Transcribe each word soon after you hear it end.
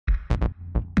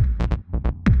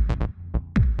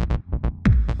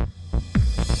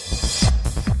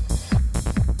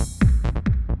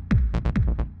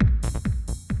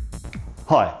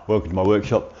Hi, welcome to my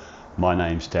workshop. My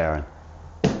name's Darren.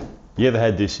 You ever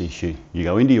had this issue? You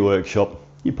go into your workshop,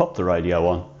 you pop the radio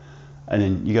on, and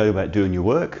then you go about doing your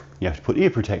work, you have to put ear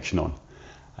protection on.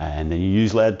 And then you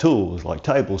use loud tools like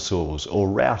table saws or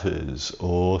routers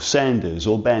or sanders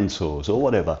or bandsaws or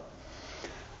whatever.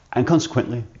 And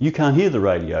consequently, you can't hear the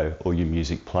radio or your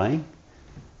music playing.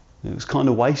 It was kind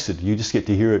of wasted. You just get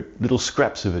to hear it, little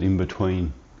scraps of it in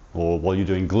between or while you're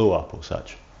doing glue up or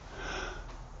such.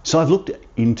 So I've looked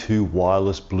into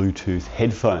wireless Bluetooth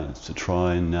headphones to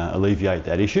try and alleviate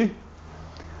that issue.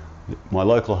 My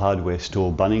local hardware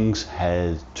store Bunnings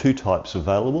has two types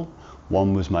available.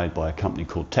 One was made by a company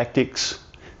called Tactics.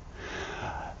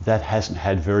 That hasn't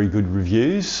had very good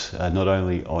reviews, not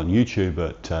only on YouTube,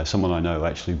 but someone I know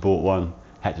actually bought one,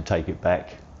 had to take it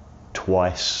back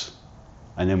twice,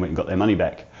 and then went and got their money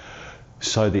back.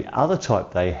 So the other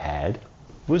type they had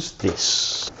was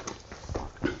this.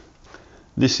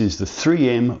 This is the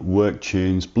 3M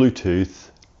WorkTunes Bluetooth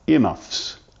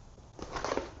earmuffs.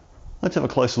 Let's have a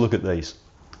closer look at these.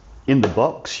 In the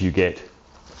box you get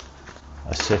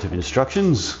a set of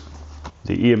instructions,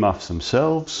 the earmuffs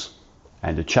themselves,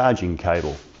 and a charging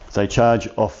cable. They charge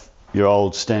off your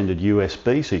old standard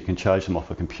USB, so you can charge them off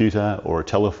a computer or a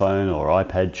telephone or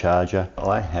iPad charger.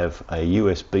 I have a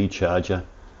USB charger,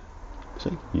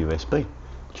 see, USB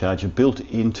charger built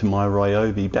into my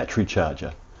Ryobi battery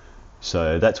charger.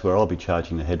 So that's where I'll be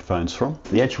charging the headphones from.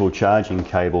 The actual charging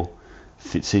cable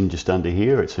fits in just under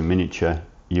here. It's a miniature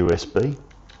USB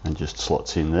and just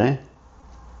slots in there.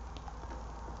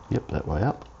 Yep, that way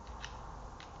up.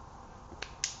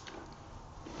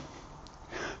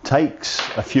 Takes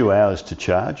a few hours to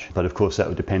charge, but of course that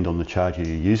would depend on the charger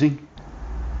you're using.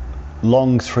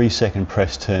 Long 3-second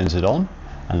press turns it on,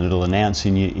 and it'll announce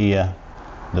in your ear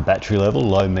the battery level,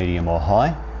 low, medium or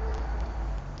high.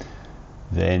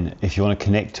 Then if you want to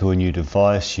connect to a new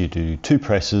device, you do 2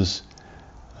 presses.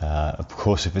 Of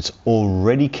course, if it's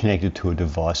already connected to a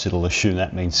device, it'll assume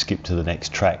that means skip to the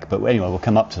next track. But anyway, we'll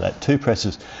come up to that. 2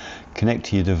 presses, connect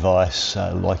to your device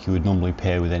like you would normally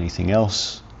pair with anything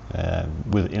else. In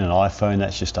an iPhone,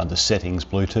 that's just under settings,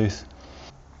 Bluetooth.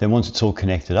 Then once it's all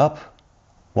connected up,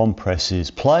 1 press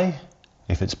is play.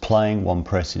 If it's playing, 1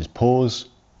 press is pause.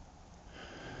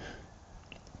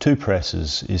 2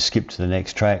 presses is skip to the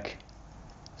next track.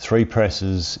 3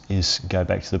 presses is go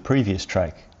back to the previous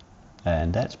track.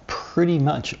 And that's pretty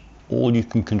much all you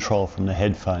can control from the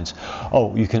headphones.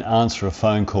 Oh, you can answer a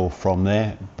phone call from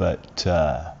there, but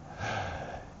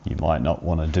you might not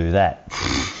want to do that.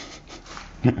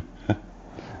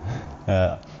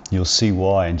 You'll see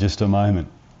why in just a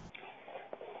moment.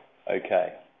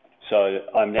 Okay, so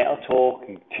I'm now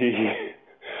talking to you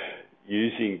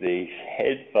using these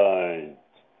headphones.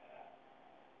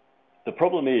 The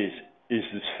problem is there's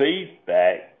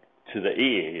feedback to the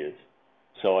ears,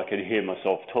 so I can hear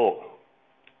myself talk.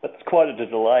 That's quite a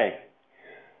delay,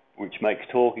 which makes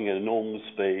talking at a normal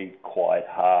speed quite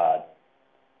hard.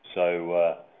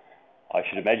 So I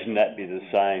should imagine that'd be the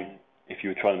same if you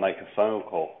were trying to make a phone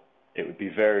call. It would be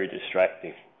very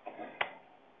distracting.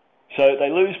 So they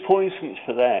lose points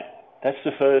for that. That's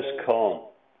the first con.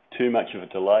 Too much of a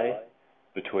delay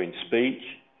between speech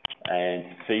and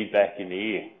feedback in the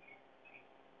ear.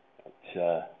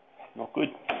 It's not good.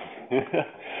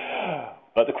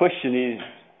 But the question is,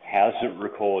 how's it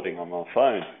recording on my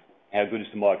phone? How good is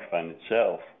the microphone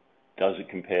itself? Does it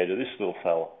compare to this little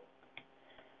fella?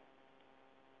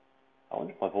 I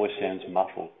wonder if my voice sounds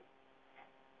muffled.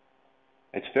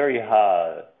 It's very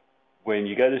hard when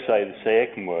you go to say the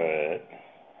second word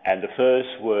and the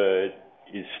first word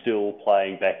is still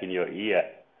playing back in your ear.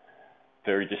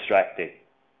 Very distracting.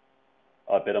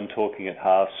 I bet I'm talking at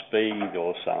half speed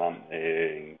or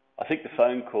something. I think the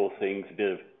phone call thing's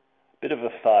a bit of a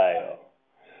fail.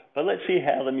 But let's see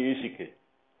how the music is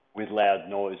with loud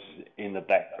noises in the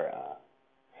background.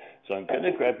 So I'm going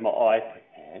to grab my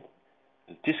iPad,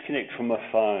 disconnect from my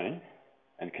phone,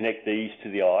 and connect these to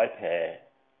the iPad.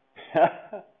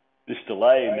 This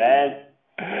delay, man.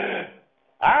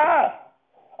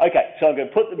 Okay, so I'm going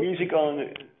to put the music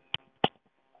on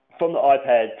from the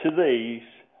iPad to these.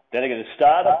 Then I'm going to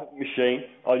start up the machine.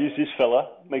 I'll use this fella,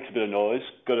 makes a bit of noise.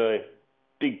 Got a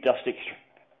big dust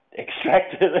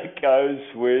extractor that goes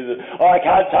with it. Oh, I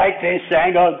can't take this,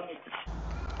 hang on.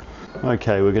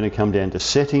 Okay, we're going to come down to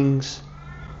settings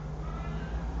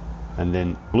and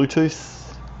then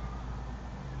Bluetooth.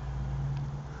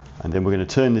 And then we're going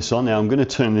to turn this on. Now I'm going to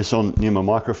turn this on near my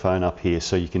microphone up here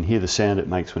so you can hear the sound it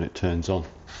makes when it turns on.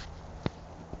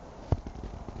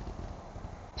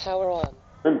 Power on.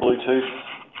 We're in Bluetooth.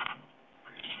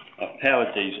 I've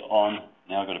powered these on.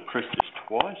 Now I've got to press this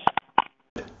twice.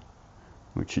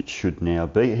 which it should now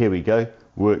be. Here we go.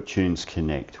 Work Tunes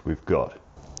Connect. We've got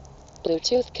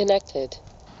Bluetooth connected.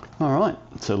 All right,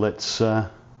 so let's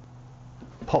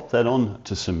pop that on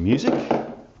to some music.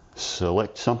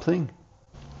 Select something.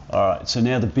 All right, so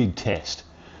now the big test.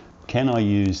 Can I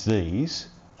use these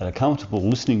at a comfortable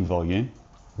listening volume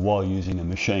while using a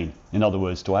machine? In other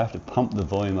words, do I have to pump the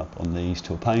volume up on these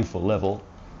to a painful level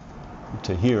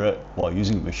to hear it while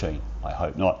using a machine? I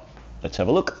hope not. Let's have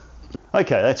a look.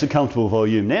 Okay, that's a comfortable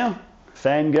volume now.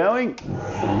 Fan going,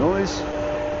 the noise. You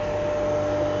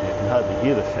can hardly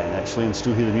hear the fan actually and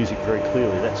still hear the music very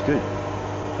clearly. That's good.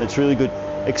 That's really good.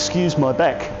 Excuse my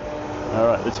back. All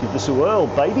right, let's give this a whirl,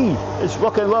 baby. Let's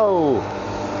rock and roll.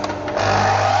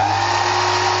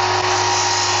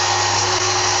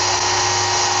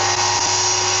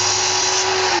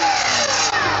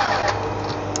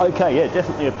 Okay, yeah,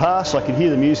 definitely a pass. I can hear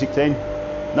the music then.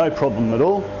 No problem at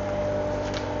all.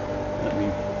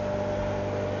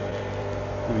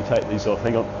 Let me take these off.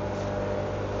 Hang on.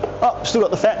 Oh, still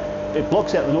got the fan. It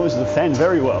blocks out the noise of the fan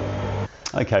very well.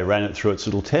 Okay, ran it through its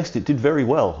little test. It did very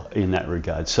well in that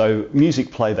regard. So music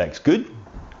playback's good.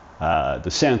 The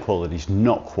sound quality's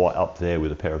not quite up there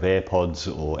with a pair of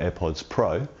AirPods or AirPods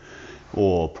Pro,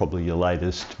 or probably your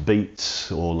latest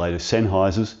Beats or latest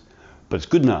Sennheisers, but it's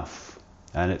good enough.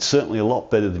 And it's certainly a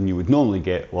lot better than you would normally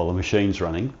get while the machine's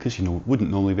running, because you wouldn't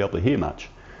normally be able to hear much.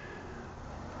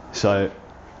 So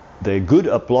they're good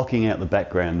at blocking out the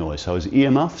background noise. So as ear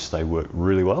muffs, they work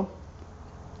really well.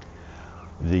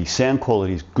 The sound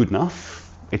quality is good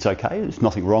enough. It's okay, there's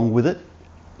nothing wrong with it.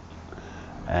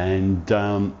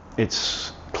 And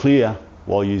it's clear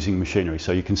while using machinery.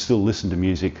 So you can still listen to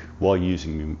music while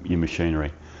using your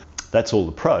machinery. That's all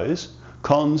the pros.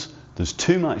 Cons, there's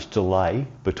too much delay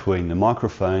between the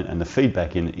microphone and the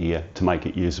feedback in the ear to make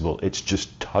it usable. It's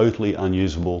just totally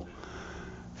unusable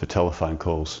for telephone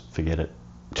calls. Forget it.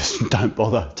 Just don't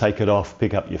bother. Take it off,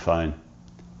 pick up your phone.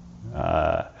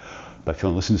 But if you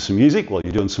want to listen to some music while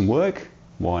you're doing some work,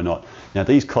 why not? Now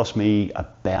these cost me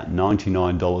about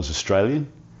 $99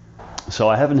 Australian. So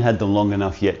I haven't had them long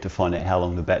enough yet to find out how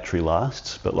long the battery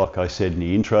lasts. But like I said in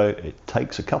the intro, it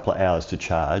takes a couple of hours to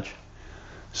charge.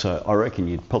 So I reckon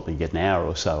you'd probably get an hour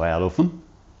or so out of them.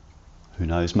 Who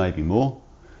knows, maybe more.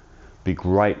 Be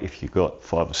great if you got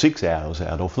 5 or 6 hours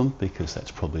out of them, because that's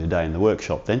probably a day in the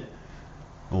workshop then.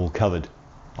 All covered.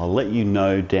 I'll let you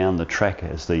know down the track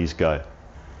as these go.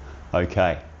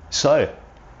 Okay, so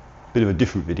bit of a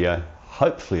different video,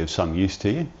 hopefully of some use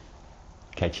to you.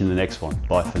 Catch you in the next one.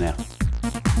 Bye for now.